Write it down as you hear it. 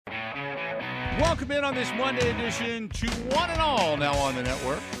Welcome in on this Monday edition to One and All, now on the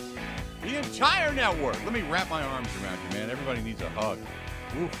network. The entire network. Let me wrap my arms around you, man. Everybody needs a hug.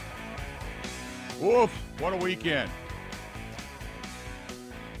 Oof. Oof. What a weekend.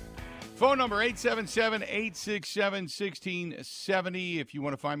 Phone number 877-867-1670. If you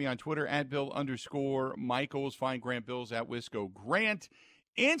want to find me on Twitter, @Bill_Michaels. Find Grant Bills at Wisco Grant.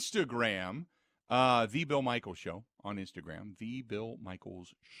 Instagram, The Bill Michaels Show on Instagram. The Bill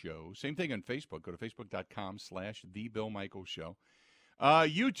Michaels Show. Same thing on Facebook. Go to facebook.com/The Bill Michaels Show.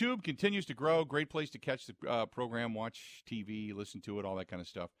 YouTube continues to grow. Great place to catch the program, watch TV, listen to it, all that kind of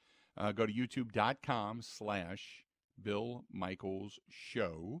stuff. Go to youtube.com/Bill Michaels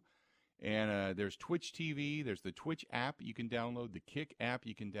Show. And there's Twitch TV. There's the Twitch app you can download. The Kick app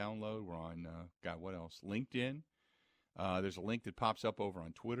you can download. We're on, what else? LinkedIn. There's a link that pops up over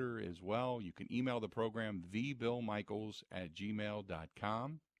on Twitter as well. You can email the program,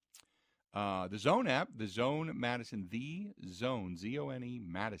 thebillmichaels@gmail.com. The Zone app, the Zone Madison, the Zone, Z-O-N-E,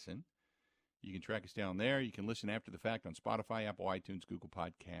 Madison. You can track us down there. You can listen after the fact on Spotify, Apple, iTunes, Google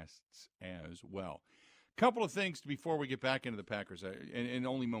Podcasts as well. Couple of things before we get back into the Packers, and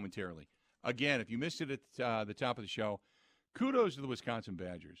only momentarily. Again, if you missed it at the top of the show, kudos to the Wisconsin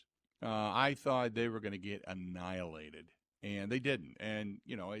Badgers. I thought they were going to get annihilated, and they didn't. And,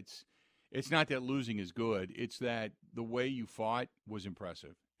 you know, it's not that losing is good. It's that the way you fought was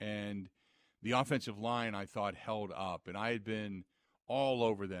impressive. And the offensive line, I thought, held up. And I had been all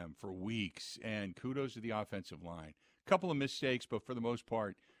over them for weeks, and kudos to the offensive line. A couple of mistakes, but for the most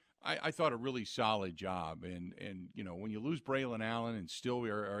part, I thought a really solid job. And you know, when you lose Braylon Allen and still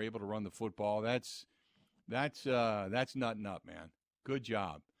are able to run the football, that's nutting up, man. Good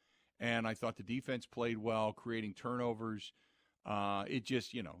job. And I thought the defense played well, creating turnovers. It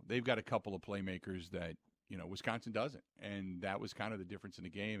just, you know, they've got a couple of playmakers that, you know, Wisconsin doesn't. And that was kind of the difference in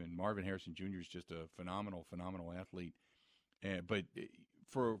the game. And Marvin Harrison Jr. is just a phenomenal athlete. But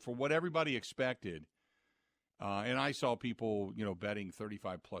for what everybody expected, and I saw people, you know, betting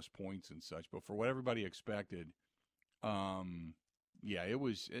 35-plus points and such. But for what everybody expected, it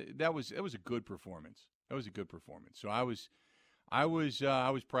was a good performance. That was a good performance. So I was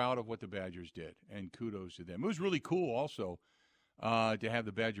proud of what the Badgers did, and kudos to them. It was really cool also to have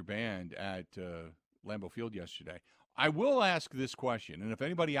the Badger Band at Lambeau Field yesterday. I will ask this question, and if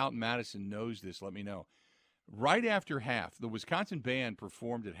anybody out in Madison knows this, let me know. Right after half, the Wisconsin Band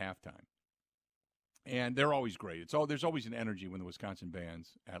performed at halftime. And they're always great. There's always an energy when the Wisconsin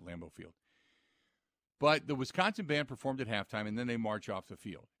Band's at Lambeau Field. But the Wisconsin Band performed at halftime, and then they march off the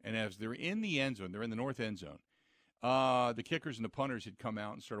field. And as they're in the end zone, they're in the north end zone, the kickers and the punters had come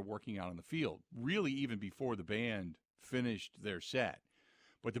out and started working out on the field, really even before the band finished their set.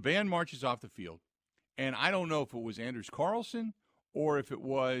 But the band marches off the field, and I don't know if it was Anders Carlson or if it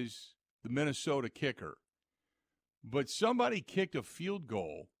was the Minnesota kicker, but somebody kicked a field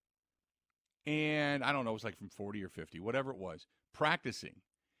goal. And I don't know, it was like from 40 or 50, whatever it was, practicing.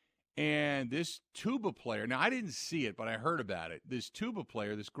 And this tuba player, now I didn't see it, but I heard about it. This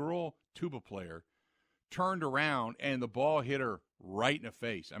girl tuba player, turned around and the ball hit her right in the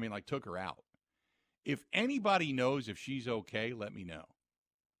face. I mean, like took her out. If anybody knows if she's okay, let me know.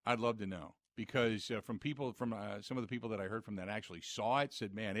 I'd love to know. Because from some of the people that I heard from that actually saw it,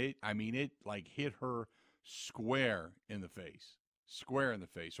 said, man, it like hit her square in the face. Square in the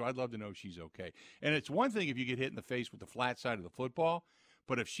face. So I'd love to know if she's okay. And it's one thing if you get hit in the face with the flat side of the football,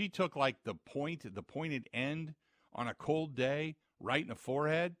 but if she took like the pointed end on a cold day right in the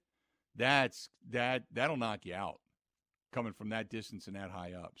forehead, that'll knock you out coming from that distance and that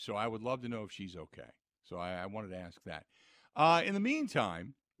high up. So I would love to know if she's okay. So I wanted to ask that. In the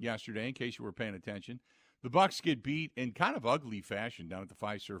meantime, yesterday, in case you were paying attention, the Bucs get beat in kind of ugly fashion down at the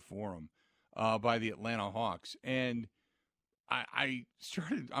Fiserv Forum by the Atlanta Hawks. And I'm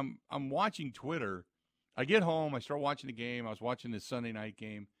watching Twitter. I get home, I start watching the game. I was watching this Sunday night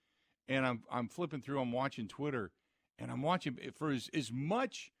game, and I'm flipping through. I'm watching Twitter, and I'm watching for as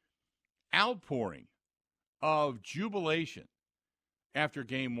much outpouring of jubilation after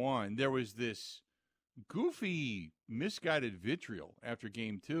game one. There was this goofy, misguided vitriol after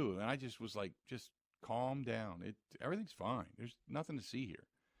game two, and I just was like, just calm down. Everything's fine. There's nothing to see here.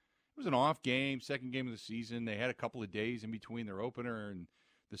 It was an off game, second game of the season. They had a couple of days in between their opener and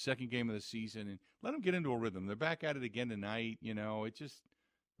the second game of the season, and let them get into a rhythm. They're back at it again tonight. You know, it just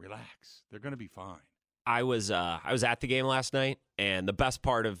relax. They're going to be fine. I was at the game last night, and the best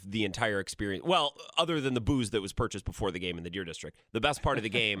part of the entire experience, well, other than the booze that was purchased before the game in the Deer District, the best part of the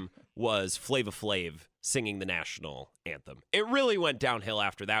game was Flava Flav singing the national anthem. It really went downhill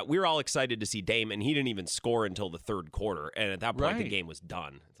after that. We were all excited to see Dame, and he didn't even score until the third quarter, and at that point, the game was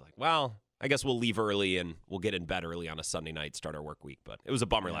done. It's like, well, I guess we'll leave early and we'll get in bed early on a Sunday night, start our work week. But it was a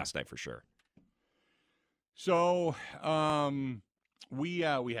bummer last night for sure. So we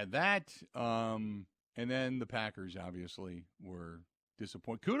had that, and then the Packers obviously were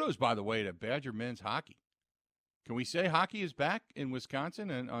disappointed. Kudos, by the way, to Badger men's hockey. Can we say hockey is back in Wisconsin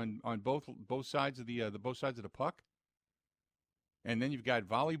and on both sides of the both sides of the puck? And then you've got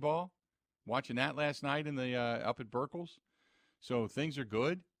volleyball. Watching that last night in the up at Berkel's. So things are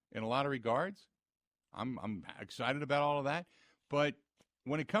good in a lot of regards. I'm excited about all of that. But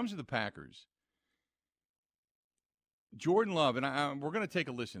when it comes to the Packers, Jordan Love, and we're going to take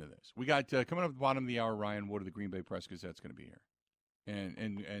a listen to this. We got coming up at the bottom of the hour, Ryan Wood of the Green Bay Press Gazette's going to be here.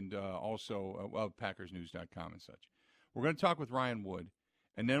 And also PackersNews.com and such. We're going to talk with Ryan Wood,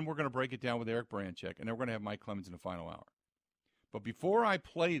 and then we're going to break it down with Eric Branchek, and then we're going to have Mike Clemens in the final hour. But before I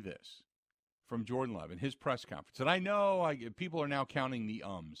play this from Jordan Love in his press conference, and I know people are now counting the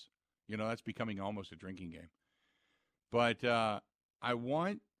ums. You know, that's becoming almost a drinking game. But I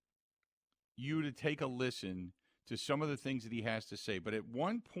want you to take a listen to some of the things that he has to say. But at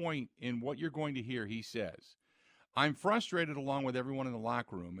one point in what you're going to hear, he says, I'm frustrated along with everyone in the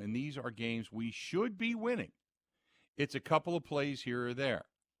locker room, and these are games we should be winning. It's a couple of plays here or there.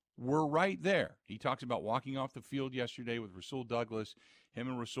 We're right there. He talks about walking off the field yesterday with Rasul Douglas. Him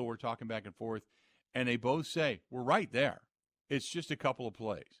and Rasul were talking back and forth, and they both say, we're right there. It's just a couple of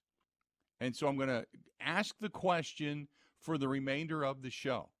plays. And so I'm going to ask the question for the remainder of the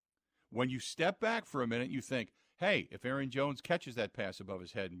show. When you step back for a minute, you think, hey, if Aaron Jones catches that pass above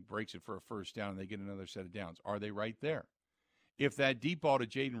his head and breaks it for a first down and they get another set of downs, are they right there? If that deep ball to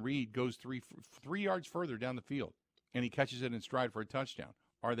Jaden Reed goes three yards further down the field and he catches it in stride for a touchdown,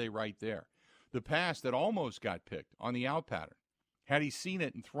 are they right there? The pass that almost got picked on the out pattern, had he seen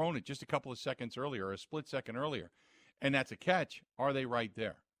it and thrown it just a couple of seconds earlier or a split second earlier, and that's a catch, are they right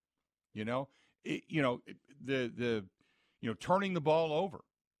there? Turning the ball over.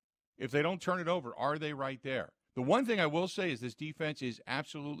 If they don't turn it over, are they right there? The one thing I will say is this defense is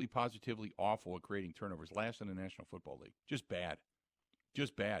absolutely positively awful at creating turnovers. Last in the National Football League. Just bad.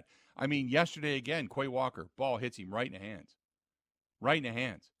 Just bad. I mean, yesterday again, Quay Walker, ball hits him right in the hands. Right in the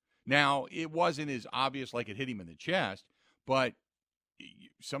hands. Now, it wasn't as obvious like it hit him in the chest, but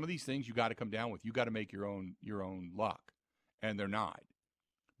some of these things you got to come down with. You got to make your own luck, and they're not.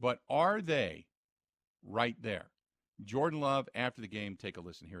 But are they right there? Jordan Love, after the game, take a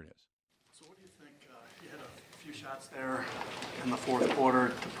listen. Here it is. So what do you think? You had a few shots there in the fourth quarter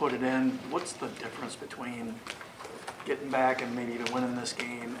to put it in. What's the difference between getting back and maybe even winning this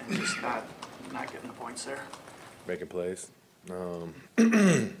game and just not getting the points there? Making plays.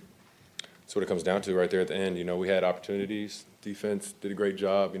 That's what it comes down to right there at the end. You know, we had opportunities. Defense did a great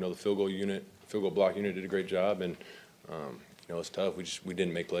job. You know, the field goal block unit did a great job. And, it's tough. We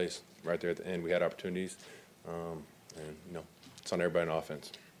didn't make plays right there at the end. We had opportunities. And, it's on everybody in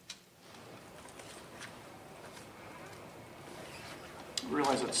offense. I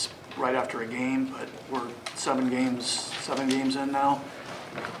realize it's right after a game, but we're seven games in now.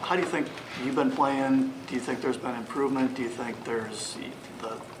 How do you think you've been playing? Do you think there's been improvement? Do you think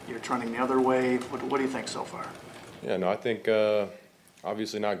you're trending the other way? What do you think so far? Yeah, no, I think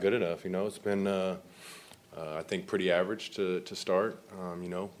obviously not good enough. It's been, I think, pretty average to start.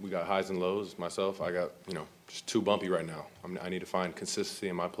 We got highs and lows. Myself, I got, just too bumpy right now. I need to find consistency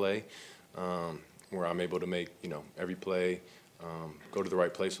in my play where I'm able to make, every play, go to the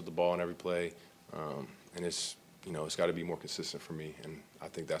right place with the ball in every play. And it's got to be more consistent for me. And I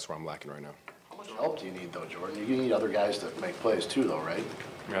think that's where I'm lacking right now. How much help do you need, though, Jordan? You need other guys to make plays, too, though, right?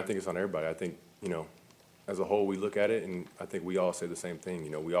 I think it's on everybody. I think, as a whole, we look at it, and I think we all say the same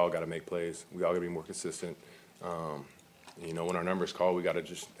thing. We all got to make plays. We all got to be more consistent. When our numbers call, we got to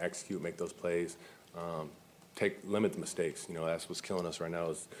just execute, make those plays, limit the mistakes. That's what's killing us right now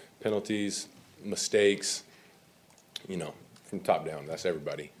is penalties, mistakes, from top down. That's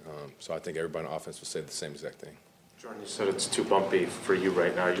everybody. So I think everybody on offense will say the same exact thing. Jordan, you said it's too bumpy for you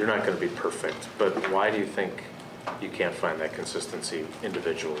right now. You're not going to be perfect, but why do you think you can't find that consistency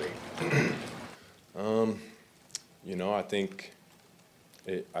individually?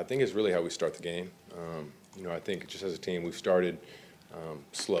 I think it's really how we start the game. I think just as a team, we've started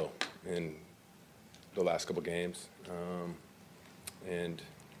slow in the last couple games,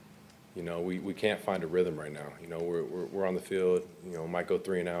 we can't find a rhythm right now. We're on the field. Might go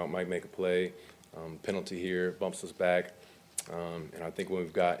 3 and out, might make a play, penalty here, bumps us back, and I think when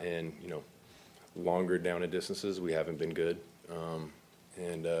we've gotten longer down and distances, we haven't been good,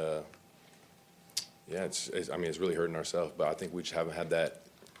 it's really hurting ourselves. But I think we just haven't had that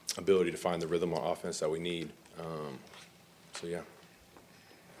ability to find the rhythm on offense that we need.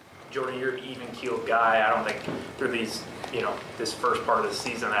 Jordan, you're an even-keeled guy. I don't think through these, this first part of the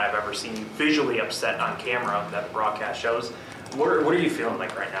season that I've ever seen you visually upset on camera that the broadcast shows. What are you feeling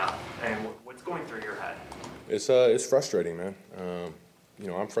like right now, and what's going through your head? It's frustrating, man.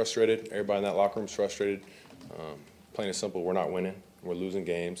 I'm frustrated. Everybody in that locker room is frustrated. Plain and simple, we're not winning. We're losing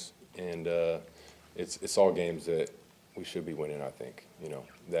games, and it's all games that we should be winning. I think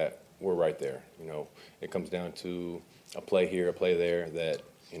that we're right there. It comes down to a play here, a play there. That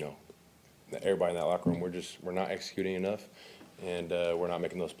that everybody in that locker room, we're not executing enough, and we're not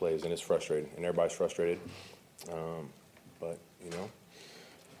making those plays, and it's frustrating, and everybody's frustrated. But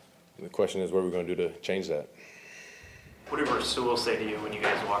the question is, what are we going to do to change that? What did Rasul say to you when you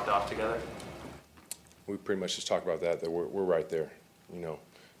guys walked off together? We pretty much just talked about that we're right there.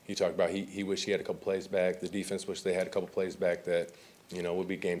 He talked about he wished he had a couple plays back. The defense wished they had a couple plays back that, would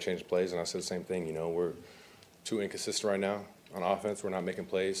be game-changing plays. And I said the same thing. We're too inconsistent right now on offense. We're not making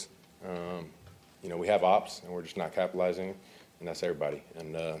plays. We have ops, and we're just not capitalizing, and that's everybody.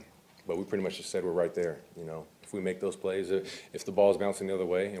 And but we pretty much just said we're right there. If we make those plays, if the ball is bouncing the other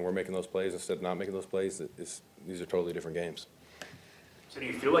way and we're making those plays instead of not making those plays, these are totally different games. So do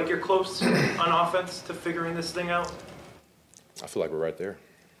you feel like you're close on offense to figuring this thing out? I feel like we're right there.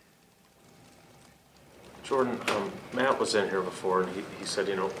 Jordan, Matt was in here before, and he said,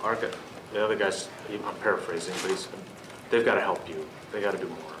 the other guys, I'm paraphrasing, but they've got to help you. They got to do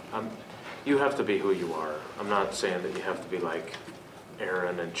more. You have to be who you are. I'm not saying that you have to be like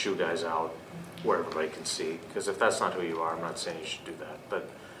Aaron and chew guys out where everybody can see, because if that's not who you are, I'm not saying you should do that. But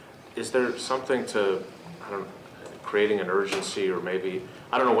is there something to, creating an urgency, or maybe,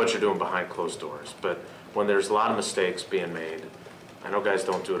 I don't know what you're doing behind closed doors, but when there's a lot of mistakes being made, I know guys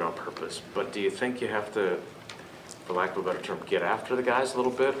don't do it on purpose, but do you think you have to, for lack of a better term, get after the guys a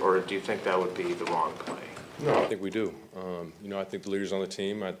little bit, or do you think that would be the wrong play? No, I think we do. I think the leaders on the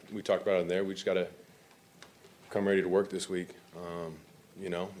team, we talked about it in there, we just got to come ready to work this week.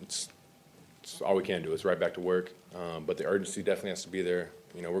 It's all we can do. It's right back to work. But the urgency definitely has to be there.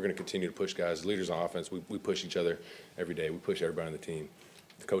 We're going to continue to push guys. Leaders on offense, we push each other every day. We push everybody on the team.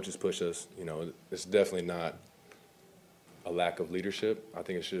 The coaches push us. It's definitely not a lack of leadership. I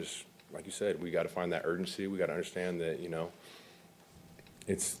think it's just, like you said, we got to find that urgency. We got to understand that,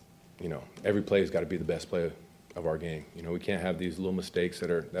 it's, every play has got to be the best play of our game. We can't have these little mistakes that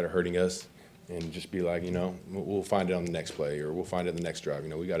are hurting us and just be like, we'll find it on the next play, or we'll find it in the next drive.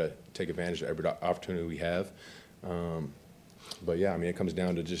 We got to take advantage of every opportunity we have. But yeah, it comes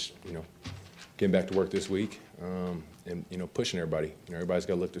down to just, getting back to work this week, and, pushing everybody. Everybody's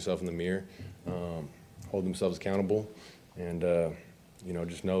got to look themselves in the mirror, hold themselves accountable, and,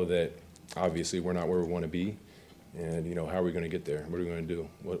 just know that obviously we're not where we want to be. And, how are we going to get there? What are we going to do?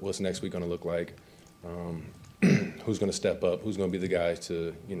 What's next week going to look like? Who's going to step up? Who's going to be the guy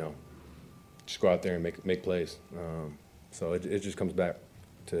to, just go out there and make plays? So it just comes back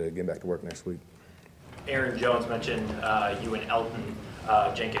to getting back to work next week. Aaron Jones mentioned you and Elton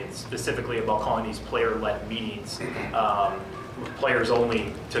Jenkins specifically about calling these player-led meetings, players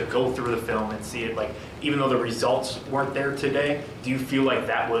only, to go through the film and see it. Like, even though the results weren't there today, do you feel like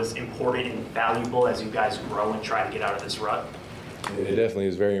that was important and valuable as you guys grow and try to get out of this rut? It definitely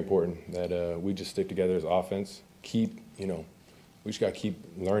is very important that we just stick together as offense. We just got to keep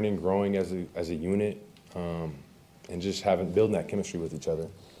learning, growing as a unit, and just building that chemistry with each other,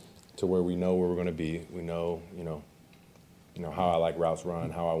 to where we know where we're going to be. We know, how I like routes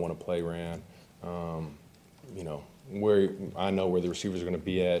run, how I want to play ran. Where I know where the receivers are going to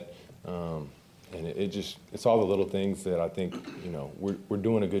be at, and it's all the little things that I think we're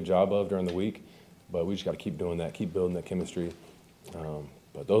doing a good job of during the week, but we just got to keep doing that, keep building that chemistry.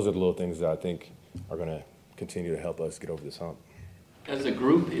 But those are the little things that I think are going to continue to help us get over this hump. As a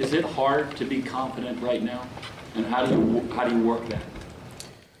group, is it hard to be confident right now, and how do you work that?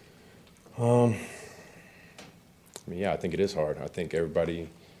 Yeah, I think it is hard. I think everybody,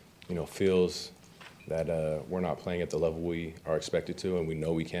 feels that we're not playing at the level we are expected to, and we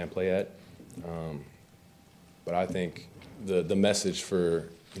know we can play at. But I think the message for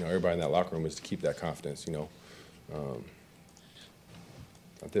everybody in that locker room is to keep that confidence.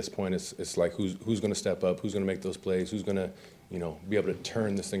 At this point, it's like who's going to step up, who's going to make those plays, who's going to be able to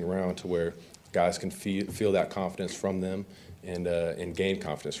turn this thing around to where guys can feel that confidence from them and gain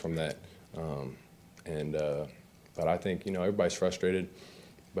confidence from that. But I think everybody's frustrated,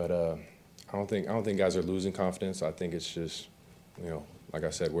 but I don't think guys are losing confidence. I think it's just like I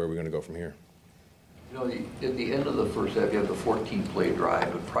said, where are we going to go from here? At the end of the first half, you have the 14-play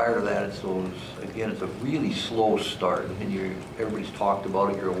drive, but prior to that, it's a really slow start, and everybody's talked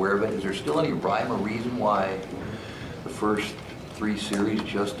about it, you're aware of it. Is there still any rhyme or reason why the first 3 series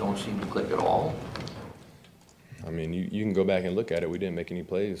just don't seem to click at all? I mean, you can go back and look at it. We didn't make any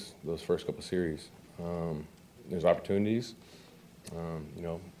plays those first couple series. There's opportunities.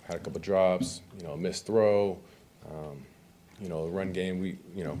 Had a couple drops, a missed throw. Run game, we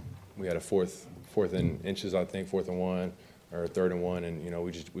had a fourth and inches, I think, 4th and 1 or 3rd and 1,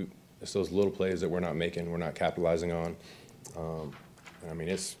 and it's those little plays that we're not making, we're not capitalizing on. I mean,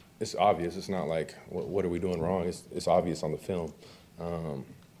 it's obvious. It's not like what are we doing wrong? It's obvious on the film.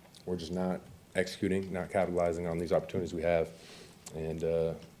 We're just not executing, not capitalizing on these opportunities we have, and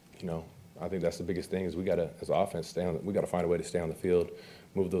I think that's the biggest thing is we got to, as an offense, we got to find a way to stay on the field,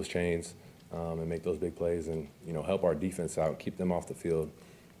 move those chains, and make those big plays, and help our defense out, keep them off the field,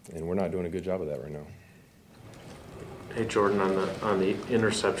 and we're not doing a good job of that right now. Hey Jordan, on the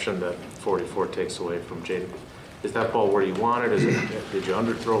interception that 44 takes away from Jaden, is that ball where you wanted? Did you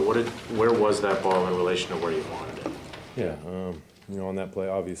underthrow? Where was that ball in relation to where you wanted it? Yeah, on that play,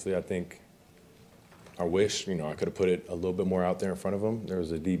 obviously, I think I wish I could have put it a little bit more out there in front of him. There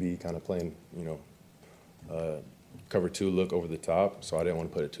was a DB kind of playing cover 2 look over the top, so I didn't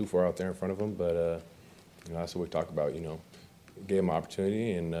want to put it too far out there in front of him. But that's what we talked about. Gave him an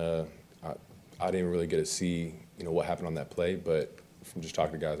opportunity, and I didn't really get to see what happened on that play. But from just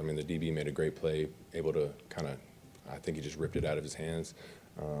talking to guys, I mean, the DB made a great play, able to I think he just ripped it out of his hands.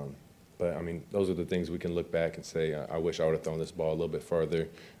 But I mean, those are the things we can look back and say, I wish I would have thrown this ball a little bit farther.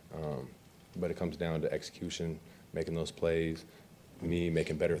 But it comes down to execution, making those plays, me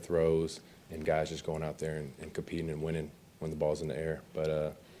making better throws, and guys just going out there and competing and winning when the ball's in the air.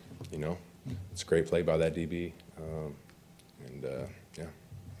 But, it's a great play by that DB. Yeah.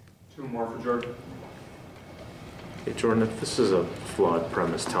 2 more for Jordan. Hey Jordan, if this is a flawed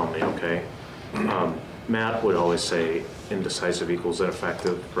premise, tell me, okay? Matt would always say indecisive equals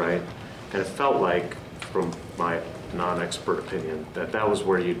ineffective, right? And it felt like, from my non-expert opinion, that was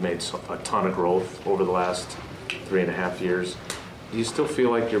where you'd made a ton of growth over the last 3.5 years. Do you still feel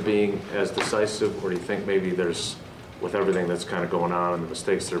like you're being as decisive, or do you think maybe there's, with everything that's kind of going on and the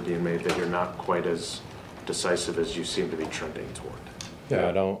mistakes that are being made, that you're not quite as decisive as you seem to be trending toward?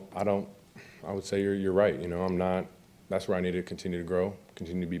 Yeah, I would say you're right. I'm not, that's where I need to continue to grow,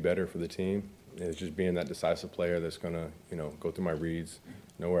 continue to be better for the team. It's just being that decisive player that's going to, go through my reads,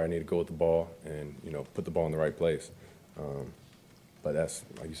 know where I need to go with the ball, and, put the ball in the right place. But that's,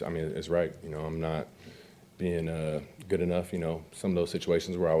 like you said, I mean, it's right. I'm not being good enough. Some of those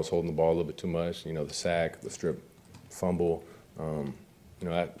situations where I was holding the ball a little bit too much, the sack, the strip fumble,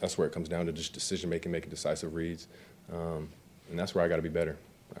 that's where it comes down to just decision-making, making decisive reads. And that's where I got to be better,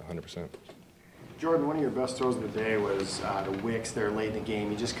 100%. Jordan, one of your best throws of the day was to Wicks there late in the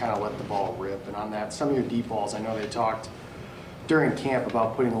game. You just kind of let the ball rip. And on that, some of your deep balls, I know they talked during camp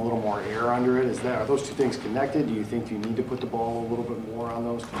about putting a little more air under it. Are those 2 things connected? Do you think you need to put the ball a little bit more on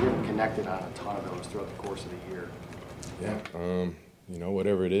those? Because you haven't connected on a ton of those throughout the course of the year. Yeah,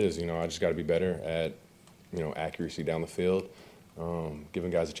 whatever it is, I just got to be better at, accuracy down the field, giving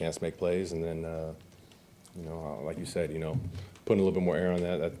guys a chance to make plays, and then, like you said, putting a little bit more air on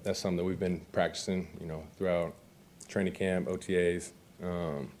that. That's something that we've been practicing, throughout training camp, OTAs.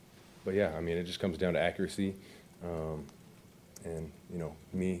 But yeah, I mean, it just comes down to accuracy, and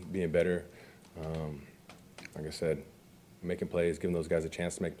me being better. Like I said, making plays, giving those guys a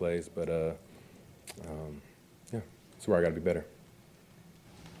chance to make plays. But yeah, that's where I got to be better.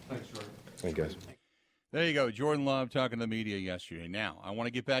 Thanks, Jordan. Thank you, guys. There you go. Jordan Love talking to the media yesterday. Now, I want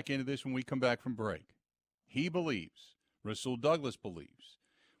to get back into this when we come back from break. He believes, Rasul Douglas believes,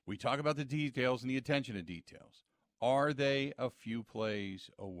 we talk about the details and the attention to details. Are they a few plays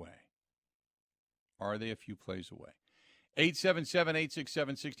away? Are they a few plays away?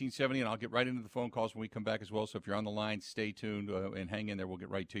 877-867-1670, and I'll get right into the phone calls when we come back as well. So if you're on the line, stay tuned and hang in there. We'll get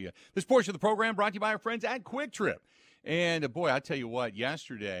right to you. This portion of the program brought to you by our friends at Quick Trip. And, boy, I tell you what,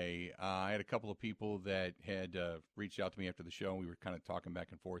 yesterday I had a couple of people that had reached out to me after the show, and we were kind of talking back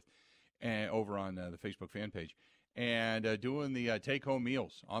and forth over on the Facebook fan page, and doing the take-home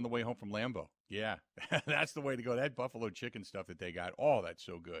meals on the way home from Lambeau. Yeah, that's the way to go. That buffalo chicken stuff that they got, oh, that's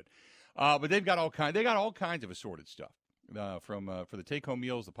so good. But they've got all kinds of assorted stuff. For the take-home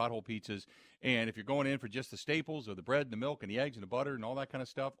meals, the pothole pizzas, and if you're going in for just the staples of the bread and the milk and the eggs and the butter and all that kind of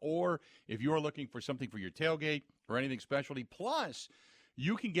stuff, or if you're looking for something for your tailgate or anything specialty, plus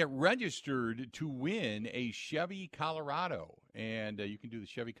you can get registered to win a Chevy Colorado, and you can do the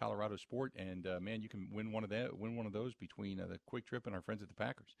Chevy Colorado Sport, and man, you can win one of those between the Quick Trip and our friends at the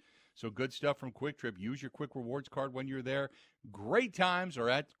Packers. So good stuff from Quick Trip. Use your Quick Rewards card when you're there. Great times are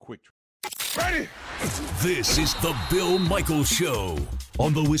at Quick Trip. Ready? This is the Bill Michaels Show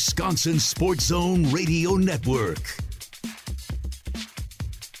on the Wisconsin Sports Zone Radio Network.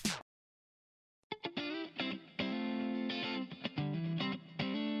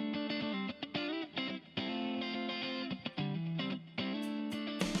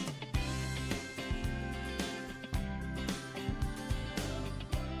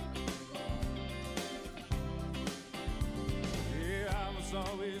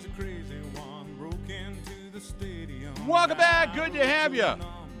 Welcome back. Good to have you.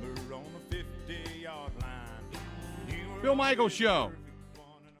 Bill Michaels Show.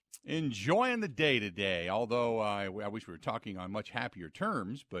 Enjoying the day today, although I wish we were talking on much happier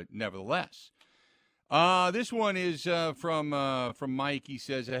terms, but nevertheless. This one is from Mike. He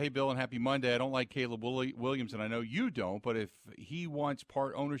says, hey, Bill, and happy Monday. I don't like Caleb Williams, and I know you don't, but if he wants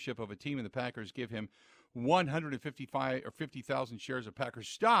part ownership of a team and the Packers give him 155 or 50,000 shares of Packers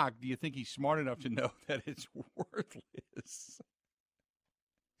stock, do you think he's smart enough to know that it's worthless?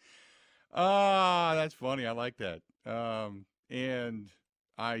 That's funny. I like that. And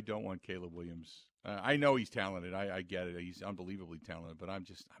I don't want Caleb Williams. I know he's talented. I get it. He's unbelievably talented, but I'm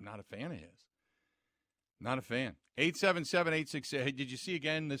not a fan of his. Not a fan. 877-866. Hey, did you see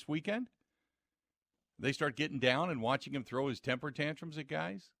again this weekend? They start getting down and watching him throw his temper tantrums at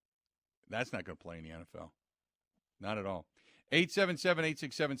guys? That's not going to play in the NFL. Not at all.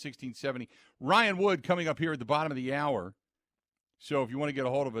 877-867-1670. Ryan Wood coming up here at the bottom of the hour. So if you want to get a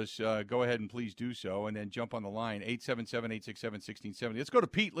hold of us, go ahead and please do so, and then jump on the line, 877-867-1670. Let's go to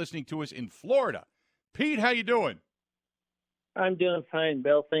Pete listening to us in Florida. Pete, how you doing? I'm doing fine,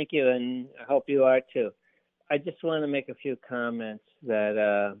 Bill. Thank you, and I hope you are too. I just want to make a few comments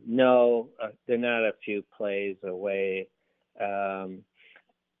that, no, they're not a few plays away.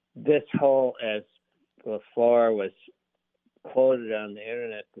 This whole, as LaFleur was quoted on the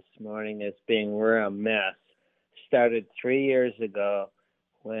internet this morning as being we're a mess, started 3 years ago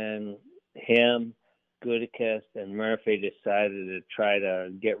when him, Gutekunst, and Murphy decided to try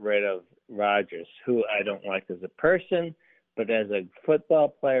to get rid of Rodgers, who I don't like as a person, but as a football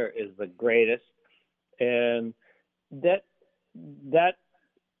player is the greatest. And that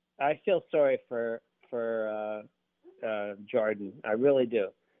I feel sorry for Jordan. I really do.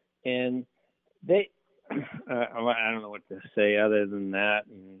 And they, I don't know what to say other than that.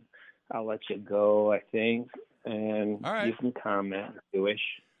 And I'll let you go, I think. And all right, you can comment if you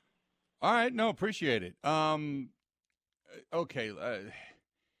wish. All right. No, appreciate it. Okay.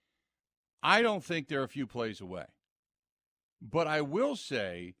 I don't think they're a few plays away. But I will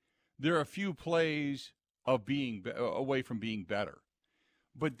say there are a few plays of being away from being better.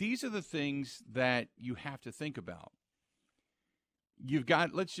 But these are the things that you have to think about. You've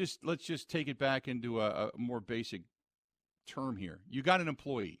got let's just take it back into a more basic term here. You got an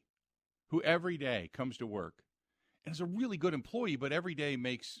employee who every day comes to work and is a really good employee, but every day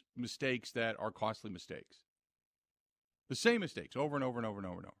makes mistakes that are costly mistakes. The same mistakes over and over and over and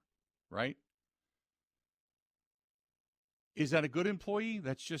over and over, right? Is that a good employee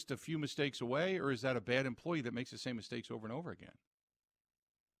that's just a few mistakes away, or is that a bad employee that makes the same mistakes over and over again?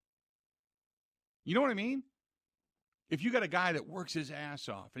 You know what I mean? If you got a guy that works his ass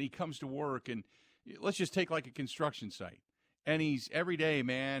off and he comes to work, and let's just take like a construction site, and he's every day,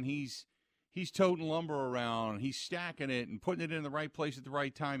 man, he's toting lumber around, he's stacking it and putting it in the right place at the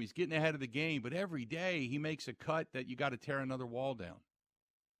right time. He's getting ahead of the game, but every day he makes a cut that you got to tear another wall down.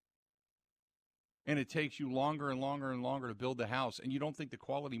 And it takes you longer and longer and longer to build the house, and you don't think the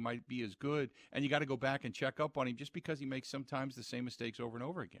quality might be as good, and you got to go back and check up on him just because he makes sometimes the same mistakes over and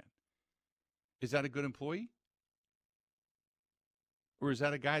over again. Is that a good employee? Or is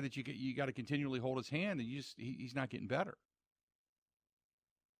that a guy that you got to continually hold his hand and he's not getting better?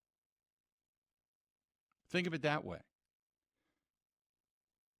 Think of it that way.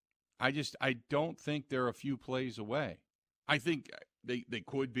 I don't think they're a few plays away. I think they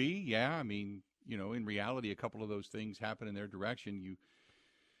could be, yeah. I mean, you know, in reality, a couple of those things happen in their direction. You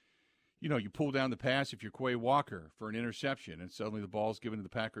pull down the pass if you're Quay Walker for an interception, and suddenly the ball's given to the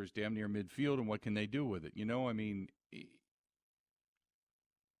Packers damn near midfield, and what can they do with it? You know, I mean,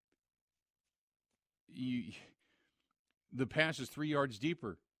 the pass is 3 yards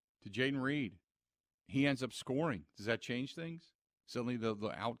deeper to Jaden Reed. He ends up scoring. Does that change things? Suddenly the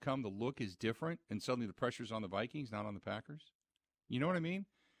outcome, the look is different, and suddenly the pressure's on the Vikings, not on the Packers. You know what I mean?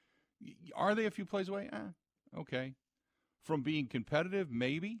 Are they a few plays away? Okay. From being competitive,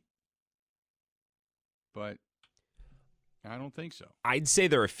 maybe. But I don't think so. I'd say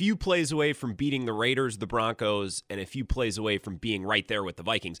they're a few plays away from beating the Raiders, the Broncos, and a few plays away from being right there with the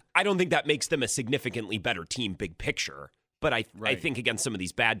Vikings. I don't think that makes them a significantly better team, big picture. But I think against some of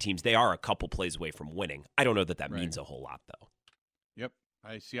these bad teams, they are a couple plays away from winning. I don't know that means a whole lot, though. Yep.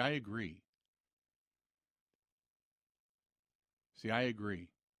 I agree. I agree.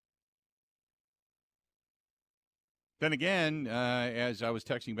 Then again, as I was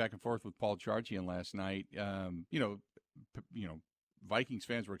texting back and forth with Paul Charchian last night, Vikings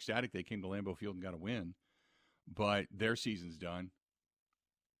fans were ecstatic they came to Lambeau Field and got a win, but their season's done.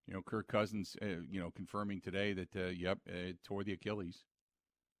 You know, Kirk Cousins, confirming today that, it tore the Achilles.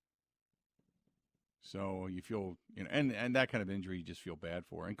 So you feel, and that kind of injury you just feel bad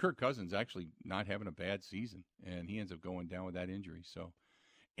for. And Kirk Cousins actually not having a bad season, and he ends up going down with that injury. So,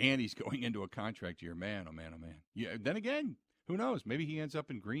 and he's going into a contract year. Man, oh man, oh man. Yeah. Then again, who knows? Maybe he ends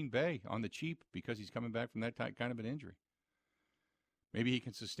up in Green Bay on the cheap because he's coming back from that kind of an injury. Maybe he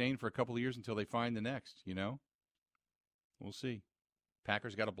can sustain for a couple of years until they find the next. We'll see.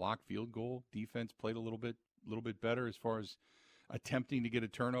 Packers got a blocked field goal. Defense played a little bit better as far as attempting to get a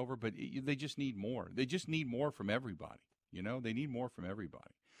turnover, but they just need more. They just need more from everybody. They need more from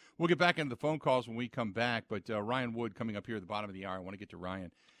everybody. We'll get back into the phone calls when we come back, but Ryan Wood coming up here at the bottom of the hour. I want to get to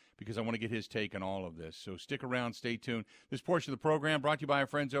Ryan because I want to get his take on all of this. So stick around, stay tuned. This portion of the program brought to you by our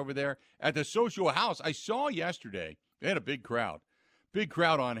friends over there at the Social House. I saw yesterday, they had a big crowd. Big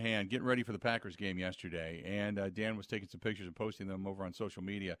crowd on hand getting ready for the Packers game yesterday, and Dan was taking some pictures and posting them over on social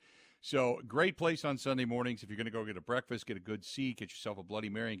media. So great place on Sunday mornings if you're going to go get a breakfast, get a good seat, get yourself a Bloody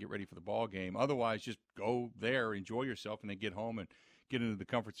Mary, and get ready for the ball game. Otherwise, just go there, enjoy yourself, and then get home and get into the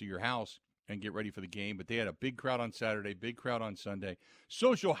comforts of your house and get ready for the game. But they had a big crowd on Saturday, big crowd on Sunday.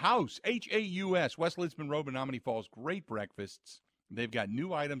 Social House, H-A-U-S, West Lisbon Road, Menominee Falls. Great breakfasts. They've got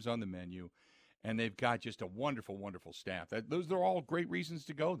new items on the menu. And they've got just a wonderful, wonderful staff. Those are all great reasons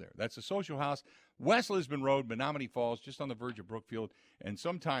to go there. That's the Social House, West Lisbon Road, Menominee Falls, just on the verge of Brookfield. And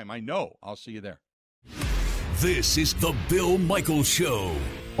sometime, I know, I'll see you there. This is the Bill Michaels Show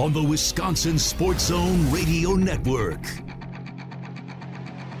on the Wisconsin Sports Zone Radio Network.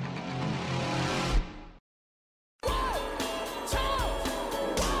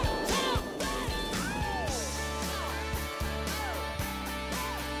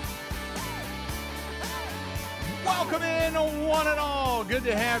 Welcome in, one and all. Good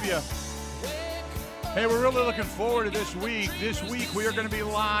to have you. Hey, we're really looking forward to this week. This week we are going to be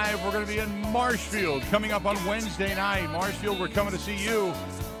live. We're going to be in Marshfield coming up on Wednesday night. Marshfield, we're coming to see you.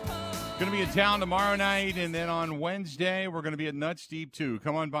 Going to be in town tomorrow night, and then on Wednesday we're going to be at Nuts Deep 2.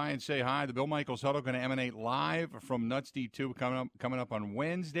 Come on by and say hi. The Bill Michaels Huddle going to emanate live from Nuts Deep 2 coming up on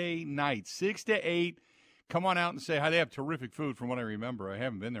Wednesday night, 6 to 8. Come on out and say hi. They have terrific food from what I remember. I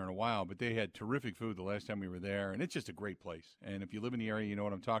haven't been there in a while, but they had terrific food the last time we were there, and it's just a great place. And if you live in the area, you know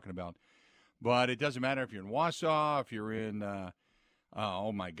what I'm talking about. But it doesn't matter if you're in Wausau, if you're in,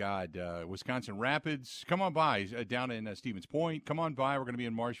 Wisconsin Rapids. Come on by down in Stevens Point. Come on by. We're going to be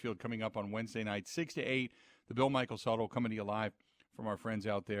in Marshfield coming up on Wednesday night, 6 to 8. The Bill Michaels Huddle coming to you live from our friends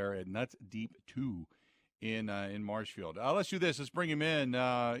out there at Nuts Deep 2. In Marshfield. Let's do this. Let's bring him in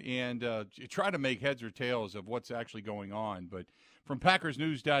and try to make heads or tails of what's actually going on. But from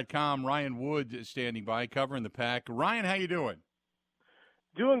PackersNews.com, Ryan Wood is standing by covering the Pack. Ryan, how you doing?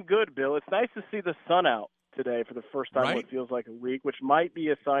 Doing good, Bill. It's nice to see the sun out today for the first time in what feels like a week, which might be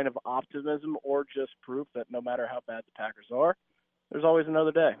a sign of optimism or just proof that no matter how bad the Packers are, there's always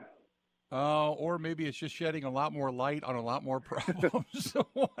another day. Or maybe it's just shedding a lot more light on a lot more problems.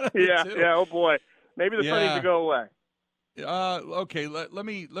 Yeah, oh boy. Maybe the sun needs to go away. Okay, let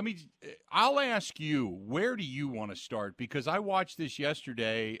me. I'll ask you. Where do you want to start? Because I watched this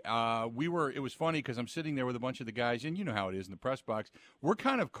yesterday. It was funny because I'm sitting there with a bunch of the guys, and you know how it is in the press box. We're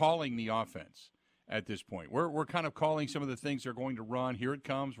kind of calling the offense at this point. We're kind of calling some of the things they're going to run. Here it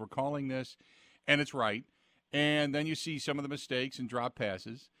comes. We're calling this, and it's right. And then you see some of the mistakes and drop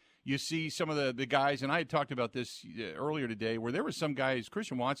passes. You see some of the guys, and I had talked about this earlier today, where there were some guys,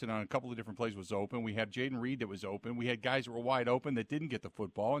 Christian Watson on a couple of different plays was open. We had Jaden Reed that was open. We had guys that were wide open that didn't get the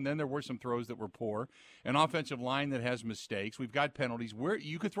football, and then there were some throws that were poor. An offensive line that has mistakes. We've got penalties. Where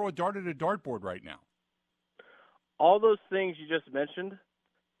you could throw a dart at a dartboard right now. All those things you just mentioned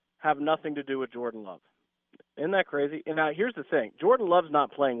have nothing to do with Jordan Love. Isn't that crazy? And now here's the thing. Jordan Love's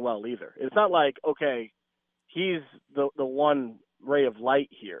not playing well either. It's not like, okay, he's the one ray of light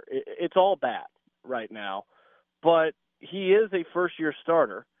here. It's all bad right now, but he is a first-year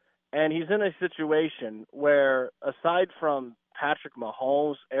starter, and he's in a situation where, aside from Patrick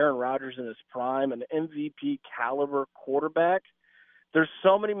Mahomes, Aaron Rodgers in his prime, an MVP caliber quarterback, there's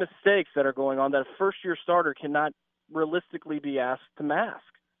so many mistakes that are going on that a first-year starter cannot realistically be asked to mask.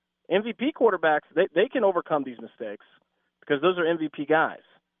 MVP quarterbacks, they can overcome these mistakes because those are MVP guys,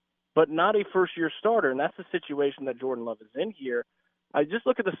 but not a first-year starter, and that's the situation that Jordan Love is in here. I just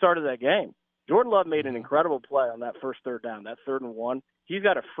look at the start of that game. Jordan Love made an incredible play on that first third down, that 3rd and 1. He's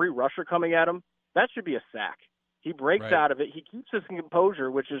got a free rusher coming at him. That should be a sack. He breaks out of it. He keeps his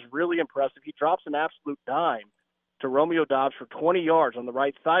composure, which is really impressive. He drops an absolute dime to Romeo Doubs for 20 yards on the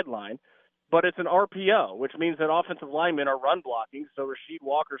right sideline, but it's an RPO, which means that offensive linemen are run blocking, so Rasheed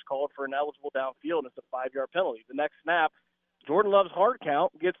Walker's called for an eligible downfield, and it's a 5-yard penalty. The next snap, Jordan Love's hard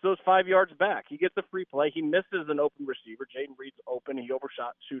count gets those 5 yards back. He gets a free play. He misses an open receiver. Jaden Reed's open. He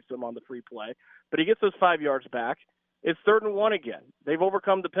shoots him on the free play. But he gets those 5 yards back. It's 3rd and 1 again. They've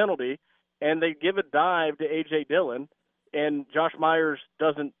overcome the penalty, and they give a dive to A.J. Dillon, and Josh Myers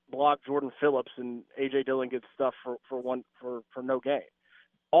doesn't block Jordan Phillips, and A.J. Dillon gets stuff for no gain.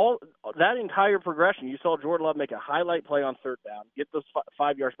 All that entire progression, you saw Jordan Love make a highlight play on 3rd down, get those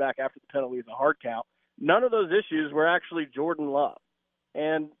 5 yards back after the penalty is a hard count. None of those issues were actually Jordan Love.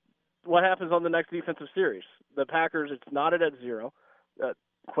 And what happens on the next defensive series? The Packers, it's knotted at 0.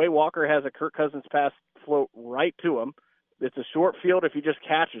 Quay Walker has a Kirk Cousins pass float right to him. It's a short field if he just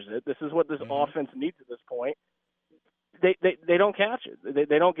catches it. This is what this offense needs at this point. They don't catch it.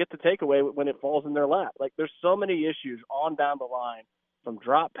 They don't get the takeaway when it falls in their lap. Like, there's so many issues on down the line, from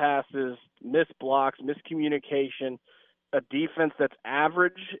drop passes, missed blocks, miscommunication, a defense that's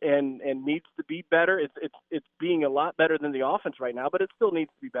average and needs to be better. It's being a lot better than the offense right now, but it still needs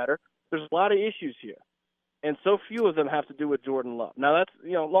to be better. There's a lot of issues here, and so few of them have to do with Jordan Love. Now, that's,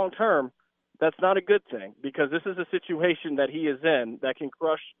 long term, that's not a good thing, because this is a situation that he is in that can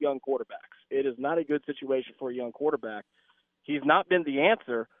crush young quarterbacks. It is not a good situation for a young quarterback. He's not been the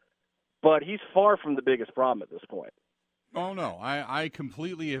answer, but he's far from the biggest problem at this point. Oh, no. I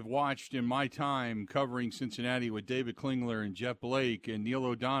completely have watched in my time covering Cincinnati with David Klingler and Jeff Blake and Neil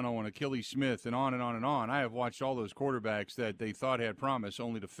O'Donnell and Achilles Smith and on and on and on. I have watched all those quarterbacks that they thought had promise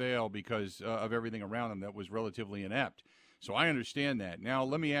only to fail because of everything around them that was relatively inept. So I understand that. Now,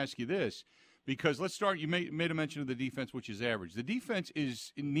 let me ask you this, because let's start. You made a mention of the defense, which is average. The defense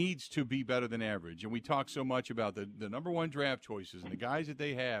needs to be better than average, and we talk so much about the number one draft choices and the guys that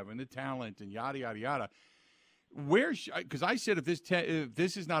they have and the talent and yada, yada, yada. Because I said if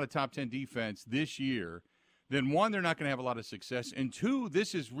this is not a top 10 defense this year, then one, they're not going to have a lot of success, and two,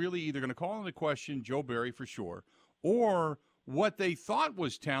 this is really either going to call into question Joe Barry for sure, or what they thought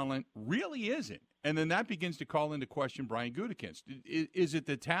was talent really isn't, and then that begins to call into question Brian Gutekunst. Is it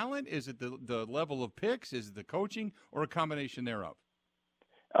the talent? Is it the level of picks? Is it the coaching, or a combination thereof?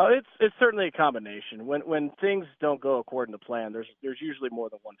 It's certainly a combination. When things don't go according to plan, there's usually more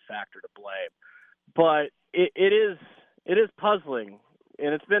than one factor to blame. But it is puzzling,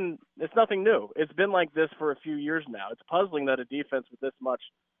 and it's nothing new. It's been like this for a few years now. It's puzzling that a defense with this much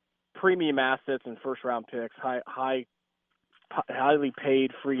premium assets and first-round picks, highly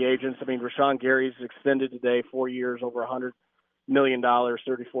paid free agents. I mean, Rashawn Gary's extended today, 4 years, over $100 million,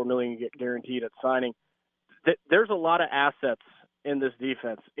 $34 million guaranteed at signing. There's a lot of assets in this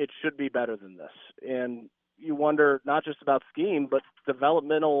defense. It should be better than this. And you wonder not just about scheme, but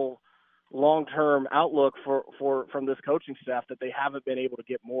developmental long-term outlook from this coaching staff, that they haven't been able to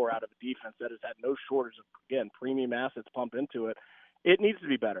get more out of a defense that has had no shortage of, again, premium assets pumped into it. It needs to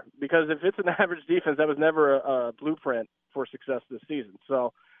be better, because if it's an average defense, that was never a blueprint for success this season.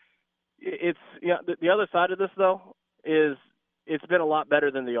 So it's, the other side of this, though, is it's been a lot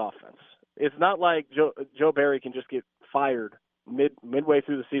better than the offense. It's not like Joe Barry can just get fired midway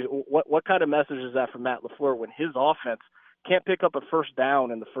through the season. What kind of message is that from Matt LaFleur when his offense can't pick up a first down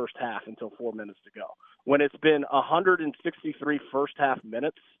in the first half until 4 minutes to go? When it's been 163 first half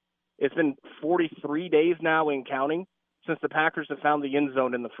minutes, it's been 43 days now in counting since the Packers have found the end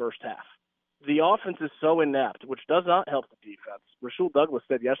zone in the first half. The offense is so inept, which does not help the defense. Rasul Douglas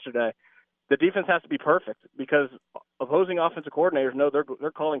said yesterday, the defense has to be perfect, because opposing offensive coordinators know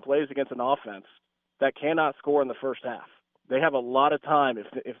they're calling plays against an offense that cannot score in the first half. They have a lot of time.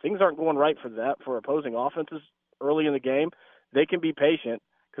 If things aren't going right for opposing offenses early in the game, they can be patient,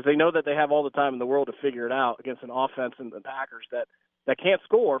 because they know that they have all the time in the world to figure it out against an offense in the Packers that can't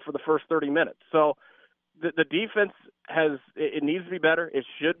score for the first 30 minutes. So the defense it needs to be better. It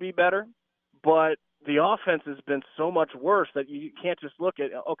should be better, but the offense has been so much worse that you can't just look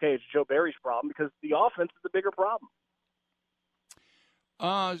at, okay, it's Joe Barry's problem, because the offense is the bigger problem.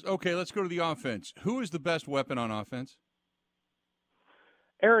 Okay, let's go to the offense. Who is the best weapon on offense?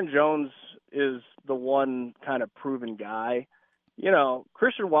 Aaron Jones is the one kind of proven guy.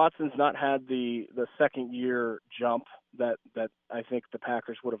 Christian Watson's not had the second year jump that I think the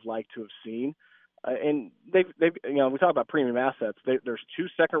Packers would have liked to have seen. And they've we talk about premium assets. There's 2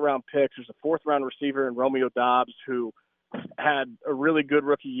 second-round picks. There's a 4th-round receiver in Romeo Doubs, who had a really good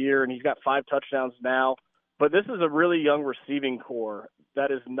rookie year, and he's got 5 touchdowns now. But this is a really young receiving core that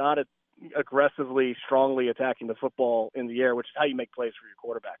is not aggressively, strongly attacking the football in the air, which is how you make plays for your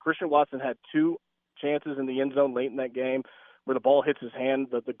quarterback. Christian Watson had 2 chances in the end zone late in that game where the ball hits his hand,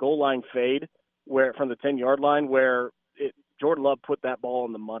 the goal line fade from the 10-yard line, where Jordan Love put that ball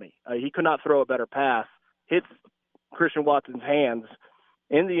in the money. He could not throw a better pass, hits Christian Watson's hands,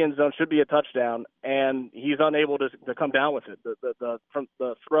 in the end zone, should be a touchdown, and he's unable to come down with it. From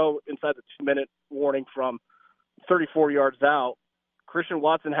the throw inside the 2-minute warning from 34 yards out, Christian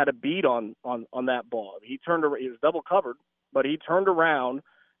Watson had a beat on that ball. He was double covered, but he turned around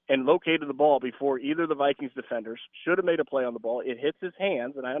and located the ball before either of the Vikings defenders. Should have made a play on the ball. It hits his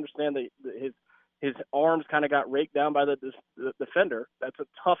hands, and I understand that his arms kind of got raked down by the defender. That's a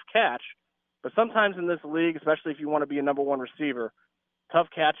tough catch. But sometimes in this league, especially if you want to be a number one receiver, tough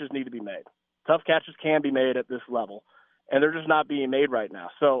catches need to be made. Tough catches can be made at this level, and they're just not being made right now.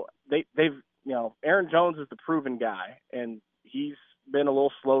 So Aaron Jones is the proven guy, and he's been a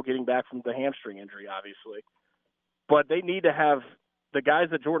little slow getting back from the hamstring injury, obviously. But they need to have the guys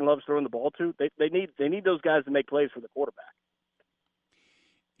that Jordan Love's throwing the ball to. They need those guys to make plays for the quarterback.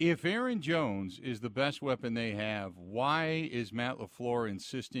 If Aaron Jones is the best weapon they have, why is Matt LaFleur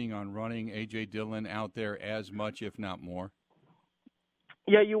insisting on running A.J. Dillon out there as much, if not more?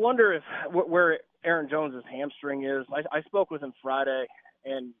 Yeah, you wonder if where Aaron Jones' hamstring is. I spoke with him Friday,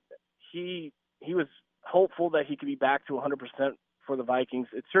 and he was hopeful that he could be back to 100% for the Vikings.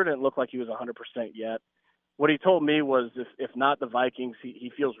 It sure didn't look like he was 100% yet. What he told me was if not the Vikings,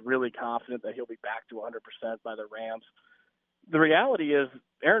 he feels really confident that he'll be back to 100% by the Rams. The reality is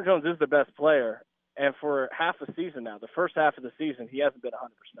Aaron Jones is the best player, and for half the season now, the first half of the season, he hasn't been 100%.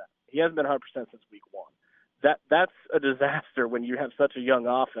 He hasn't been 100% since week 1. That's a disaster when you have such a young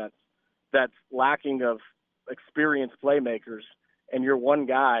offense that's lacking of experienced playmakers, and your one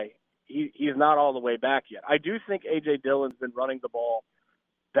guy, he's not all the way back yet. I do think A.J. Dillon's been running the ball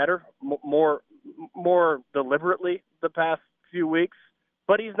better, more deliberately the past few weeks,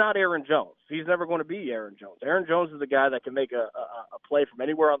 but he's not Aaron Jones. He's never going to be Aaron Jones. Aaron Jones is the guy that can make a play from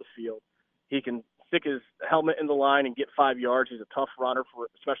anywhere on the field. He can stick his helmet in the line and get 5 yards. He's a tough runner,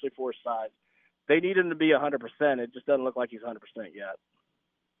 especially for his size. They need him to be 100%. It just doesn't look like he's 100% yet.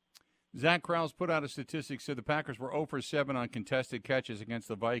 Zach Krause put out a statistic, said the Packers were 0 for 7 on contested catches against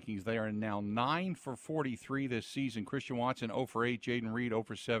the Vikings. They are now 9 for 43 this season. Christian Watson 0 for 8, Jaden Reed 0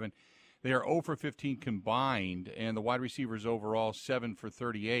 for 7. They are 0 for 15 combined, and the wide receivers overall 7 for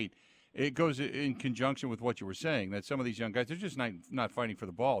 38. It goes in conjunction with what you were saying, that some of these young guys, they're just not fighting for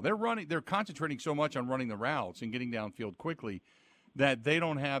the ball. They're concentrating so much on running the routes and getting downfield quickly that they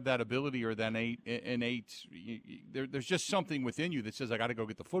don't have that ability or that innate. There's just something within you that says, I got to go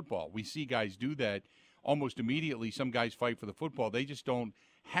get the football. We see guys do that almost immediately. Some guys fight for the football. They just don't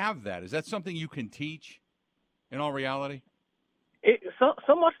have that. Is that something you can teach in all reality?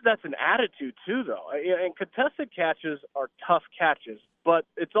 So much of that's an attitude, too, though. And contested catches are tough catches, but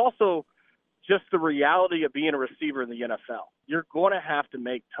it's also just the reality of being a receiver in the NFL. You're going to have to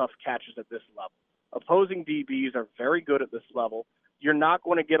make tough catches at this level. Opposing DBs are very good at this level. You're not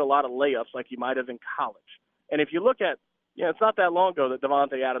going to get a lot of layups like you might have in college. And if you look at, it's not that long ago that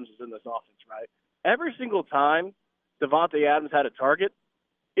Davante Adams was in this offense, right? Every single time Davante Adams had a target,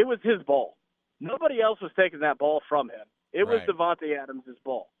 it was his ball. Nobody else was taking that ball from him. It was Davante Adams'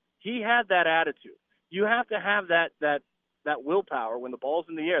 ball. He had that attitude. You have to have that willpower when the ball's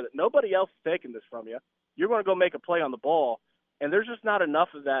in the air, that nobody else is taking this from you. You're going to go make a play on the ball, and there's just not enough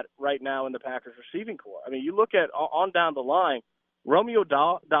of that right now in the Packers receiving corps. I mean, you look at on down the line, Romeo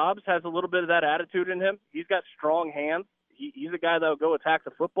Doubs has a little bit of that attitude in him. He's got strong hands. He's a guy that will go attack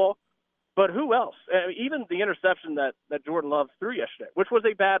the football. But who else? Even the interception that Jordan Love threw yesterday, which was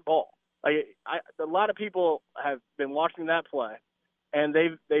a bad ball. A lot of people have been watching that play, and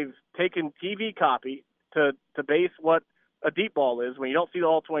they've taken TV copy to base what a deep ball is when you don't see the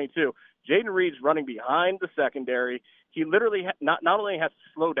all 22. Jaden Reed's running behind the secondary. He literally not only has to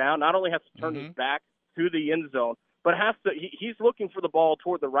slow down, not only has to turn his back to the end zone, but he's looking for the ball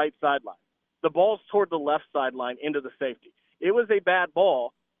toward the right sideline. The ball's toward the left sideline into the safety. It was a bad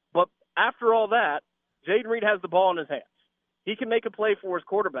ball, but after all that, Jaden Reed has the ball in his hands. He can make a play for his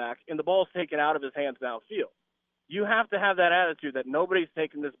quarterback, and the ball's taken out of his hands downfield. You have to have that attitude that nobody's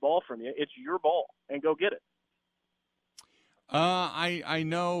taking this ball from you. It's your ball, and go get it. I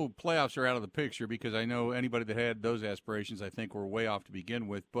know playoffs are out of the picture because I know anybody that had those aspirations, I think, were way off to begin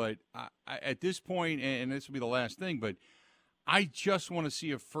with. But at this point, and this will be the last thing, but I just want to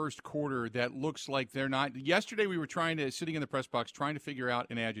see a first quarter that looks like they're not. Yesterday we were sitting in the press box, trying to figure out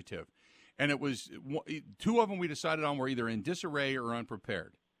an adjective. And it was two of them we decided on were either in disarray or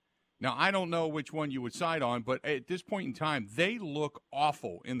unprepared. Now, I don't know which one you would side on, but at this point in time, they look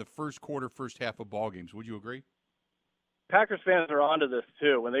awful in the first quarter, first half of ball games. Would you agree? Packers fans are onto this,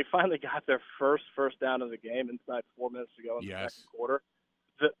 too. When they finally got their first down of the game inside 4 minutes to go in the second quarter,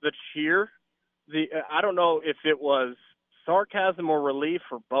 the cheer, I don't know if it was sarcasm or relief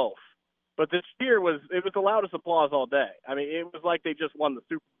or both, But this year it was the loudest applause all day. I mean, it was like they just won the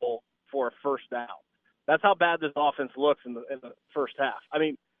Super Bowl for a first down. That's how bad this offense looks in the first half. I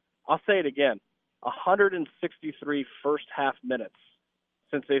mean, I'll say it again, 163 first half minutes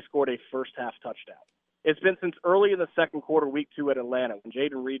since they scored a first half touchdown. It's been since early in the second quarter, week 2 at Atlanta, when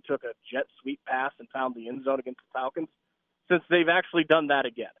Jaden Reed took a jet sweep pass and found the end zone against the Falcons, since they've actually done that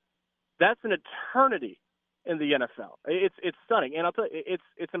again. That's an eternity in the NFL. It's stunning. And I'll tell you,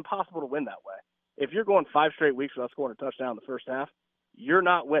 it's impossible to win that way. If you're going 5 straight weeks without scoring a touchdown in the first half, you're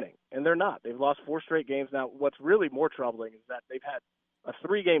not winning. And they're not. They've lost 4 straight games. Now, what's really more troubling is that they've had a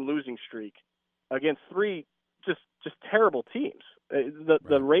 3-game losing streak against 3 just terrible teams.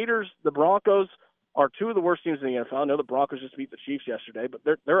 The Raiders, the Broncos are 2 of the worst teams in the NFL. I know the Broncos just beat the Chiefs yesterday, but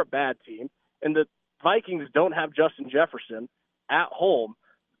they're a bad team. And the Vikings don't have Justin Jefferson at home.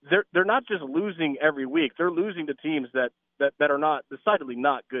 They're not just losing every week. They're losing to teams that are not decidedly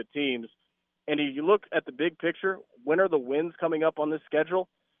not good teams. And if you look at the big picture, when are the wins coming up on this schedule?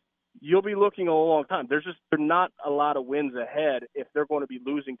 You'll be looking a long time. There's not a lot of wins ahead if they're going to be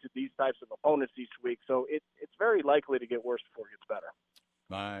losing to these types of opponents each week. So it's very likely to get worse before it gets better.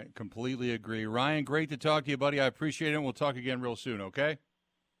 I completely agree. Ryan, great to talk to you, buddy. I appreciate it, and we'll talk again real soon, okay?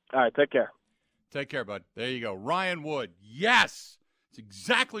 All right, take care. Take care, bud. There you go. Ryan Wood. Yes! It's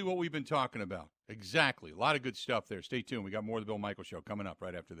exactly what we've been talking about. Exactly. A lot of good stuff there. Stay tuned. We got more of the Bill Michaels Show coming up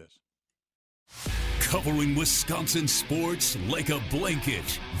right after this. Covering Wisconsin sports like a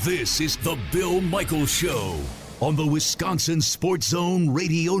blanket. This is the Bill Michaels Show on the Wisconsin Sports Zone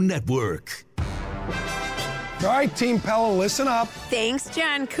Radio Network. All right, Team Pella, listen up. Thanks,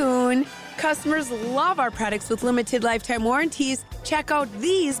 John Kuhn. Customers love our products with limited lifetime warranties. Check out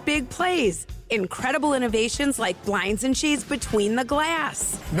these big plays. Incredible innovations like blinds and shades between the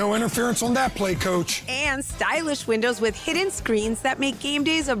glass. No interference on that play, Coach. And stylish windows with hidden screens that make game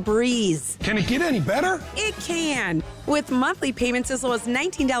days a breeze. Can it get any better? It can. With monthly payments as low as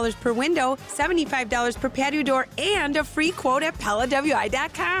 $19 per window, $75 per patio door, and a free quote at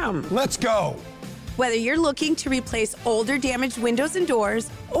PellaWI.com. Let's go. Whether you're looking to replace older damaged windows and doors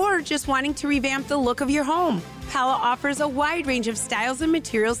or just wanting to revamp the look of your home, Pella offers a wide range of styles and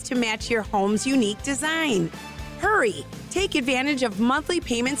materials to match your home's unique design. Hurry! Take advantage of monthly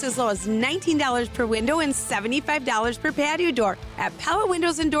payments as low as $19 per window and $75 per patio door at Pella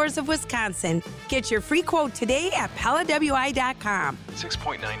Windows and Doors of Wisconsin. Get your free quote today at PellaWI.com.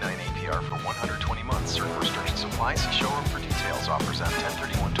 6.99 APR for 120 months. Certain restrictions apply. See showroom for details. Offers on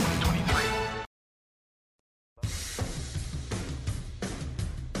 10/31/2023.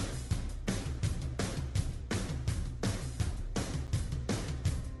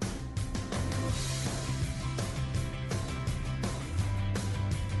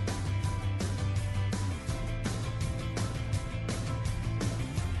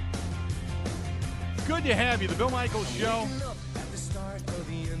 Good to have you. The Bill Michaels Show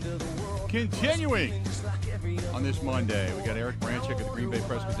continuing on this Monday. We got Eric Branchek of the Green Bay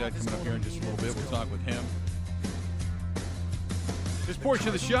Press-Gazette coming up here in just a little bit. We'll talk with him. This portion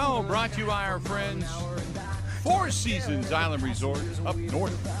of the show brought to you by our friends Four Seasons Island Resort up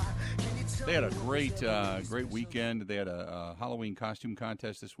north. They had a great weekend. They had a Halloween costume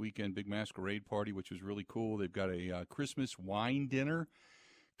contest this weekend, big masquerade party, which was really cool. They've got a Christmas wine dinner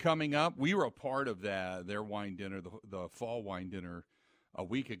coming up. We were a part of their wine dinner, the fall wine dinner, a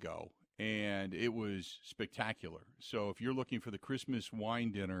week ago, and it was spectacular. So if you're looking for the Christmas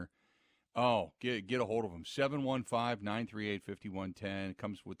wine dinner, get a hold of them. 715-938-5110. It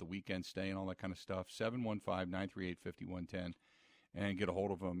comes with the weekend stay and all that kind of stuff. 715-938-5110, and get a hold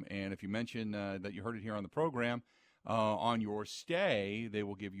of them. And if you mention that you heard it here on the program, on your stay, they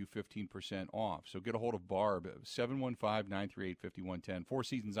will give you 15% off. So get a hold of Barb, 715-938-5110. Four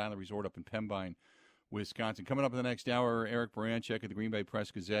Seasons Island Resort up in Pembine, Wisconsin. Coming up in the next hour, Eric Branchek of the Green Bay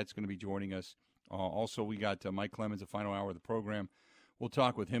Press-Gazette is going to be joining us. Also, we got Mike Clemens, the final hour of the program. We'll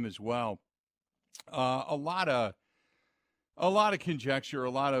talk with him as well. A lot of conjecture,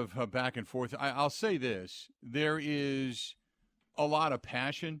 a lot of back and forth. I'll say this. There is a lot of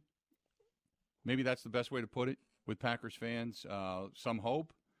passion. Maybe that's the best way to put it. With Packers fans, some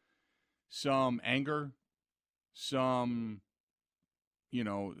hope, some anger, some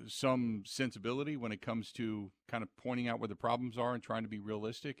sensibility when it comes to kind of pointing out where the problems are and trying to be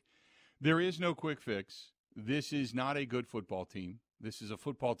realistic. There is no quick fix. This is not a good football team. This is a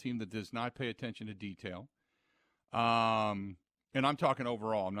football team that does not pay attention to detail. And I'm talking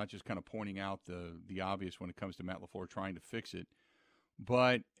overall. I'm not just kind of pointing out the obvious when it comes to Matt LaFleur trying to fix it.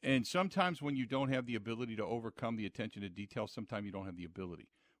 And sometimes when you don't have the ability to overcome the attention to detail, sometimes you don't have the ability,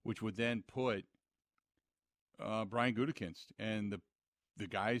 which would then put Brian Gutekunst and the the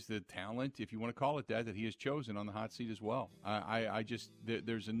guys, the talent, if you want to call it that he has chosen on the hot seat as well. I just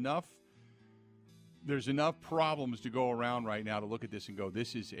there's enough problems to go around right now to look at this and go,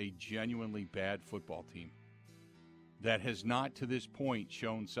 this is a genuinely bad football team that has not to this point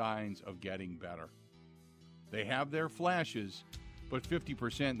shown signs of getting better. They have their flashes, but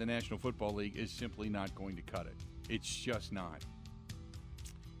 50% in the National Football League is simply not going to cut it. It's just not.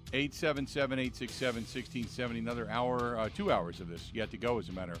 877-867-1670. Another hour, 2 hours of this yet to go, as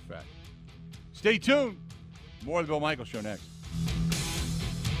a matter of fact. Stay tuned. More of the Bill Michaels Show next.